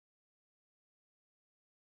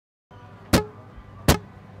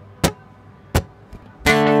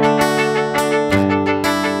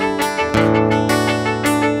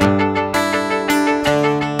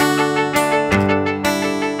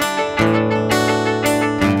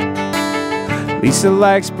Lisa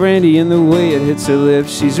likes brandy and the way it hits her lips.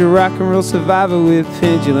 She's a rock and roll survivor with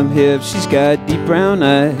pendulum hips. She's got deep brown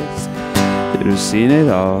eyes that have seen it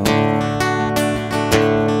all.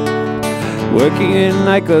 Working in a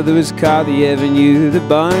nightclub that was called the Avenue. The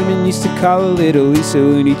barman used to call her Little Lisa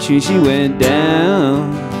when he cheered. She went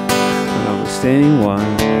down when almost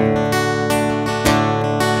anyone.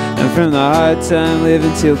 And from the hard time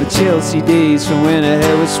living till the Chelsea days, from when her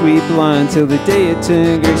hair was sweet blonde till the day it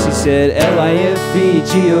turned gray, she said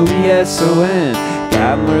L-I-F-E-G-O-E-S-O-N.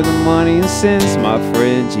 Got more than money and sense, my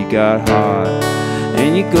friend, you got heart,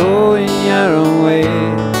 and you go in your own way.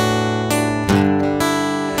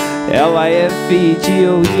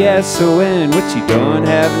 L-I-F-E-G-O-E-S-O-N. What you don't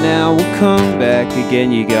have now will come back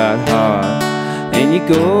again. You got heart, and you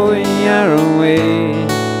go in your own way.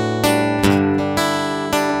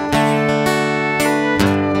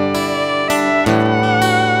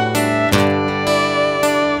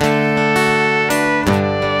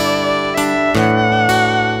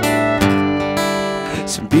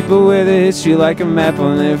 Some people wear the history like a map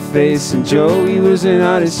on their face, and Joey was an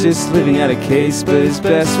artist just living out a case, but his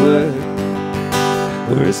best work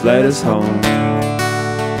were his letters home.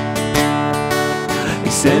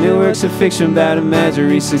 Extended works of fiction about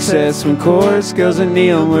imaginary success, when chorus girls and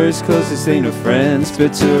neon were his closest thing to friends.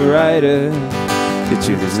 But to a writer, the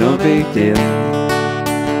truth is no big deal.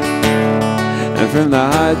 And from the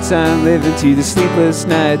hard time living to the sleepless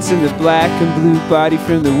nights and the black and blue body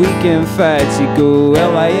from the weekend fights, you go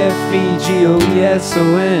L-I-F-E-G-O-E-S-O-N.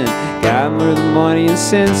 Got more than money and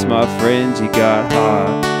sense, my friend, you got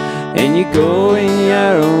heart, and you go in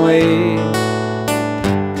your own way.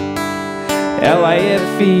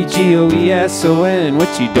 L-I-F-E-G-O-E-S-O-N.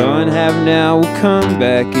 What you don't have now will come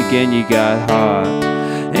back again. You got heart,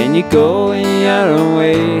 and you go in your own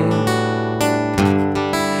way.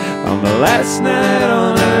 On the last night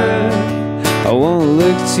on earth, I won't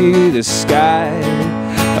look to the sky.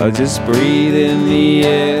 I'll just breathe in the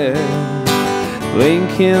air,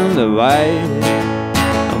 blink in the light.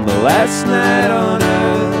 On the last night on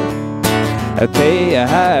earth, I pay a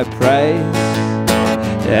high price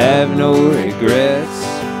to have no regrets,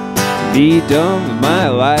 to be done with my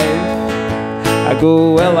life. I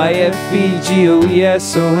go L-I-F-E-G-O-E-S-O-N.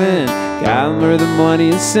 Got more than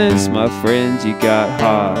money and sense, my friend, you got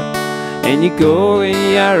heart, and you go in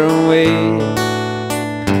your own way.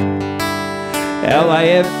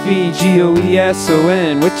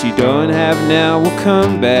 L-I-F-E-G-O-E-S-O-N. What you don't have now will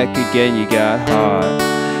come back again. You got heart,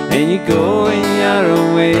 and you go in your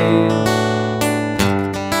own way.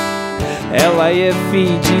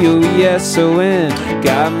 L-I-F-E-G-O-E-S-O-N.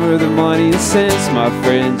 Got more than money and sense, my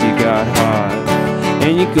friend, you got heart,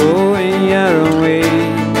 and you go in your own way.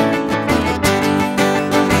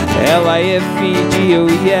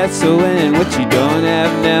 L-I-F-E-G-O-E-S-O-N. What you don't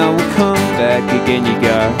have now will come back again. You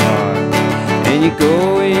got heart, and you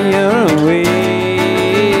go in your own way.